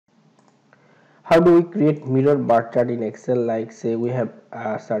How do we create mirror bar chart in Excel? Like say we have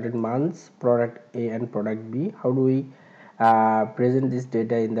certain months, product A and product B. How do we present this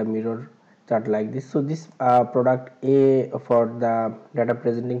data in the mirror chart like this? So this product A, for the data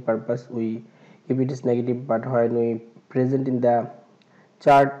presenting purpose, we if it is negative, but when we present in the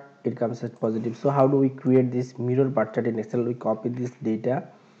chart it comes as positive. So how do we create this mirror bar chart in Excel? We copy this data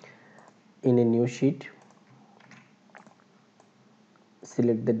in a new sheet,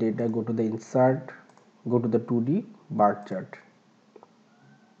 select the data, go to the insert, go to the 2D bar chart.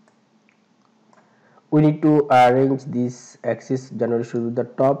 We need to arrange this axis January to the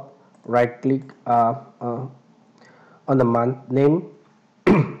top, right click on the month name,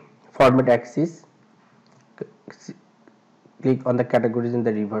 format axis, click on the categories in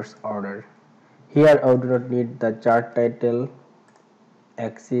the reverse order. Here I do not need the chart title,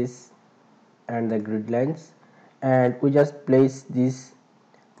 axis and the grid lines, and we just place this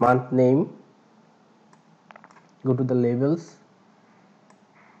month name, go to the labels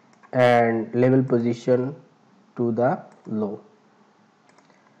and label position to the low.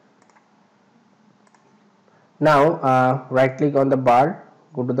 Now right click on the bar,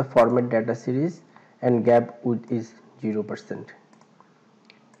 go to the format data series and gap width is 0%.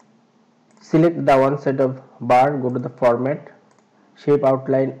 Select the one side of bar, go to the format, shape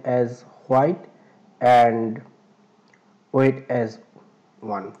outline as white and weight as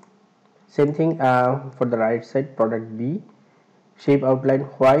 1. Same thing for the right side, product B, shape outline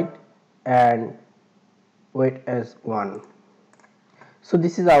white and weight as 1. So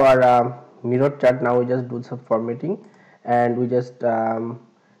this is our mirror chart. Now we just do some formatting and we just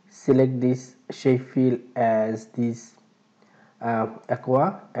select this shape fill as this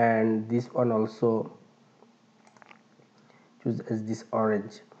aqua, and this one also choose as this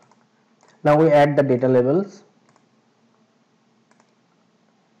orange. Now we add the data labels,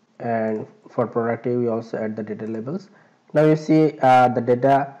 and for product A we also add the data labels. Now you see the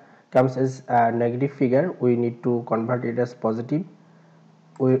data comes as a negative figure. We need to convert it as positive.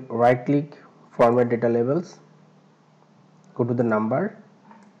 We right click, format data labels, go to the number,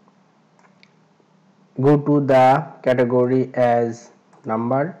 go to the category as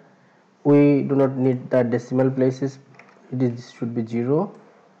number. We do not need the decimal places, should be 0,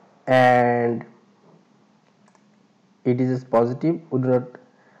 and it is positive. We do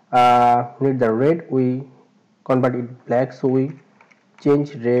not need the red, we convert it black, so we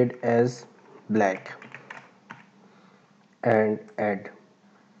change red as black and add.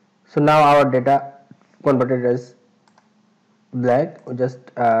 So now our data converted as black. We just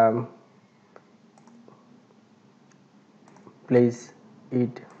place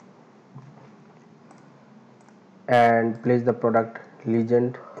it and place the product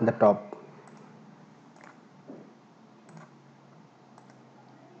legend in the top.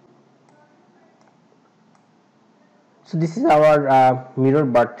 So this is our mirror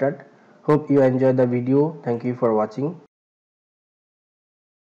bar chart. Hope you enjoyed the video. Thank you for watching.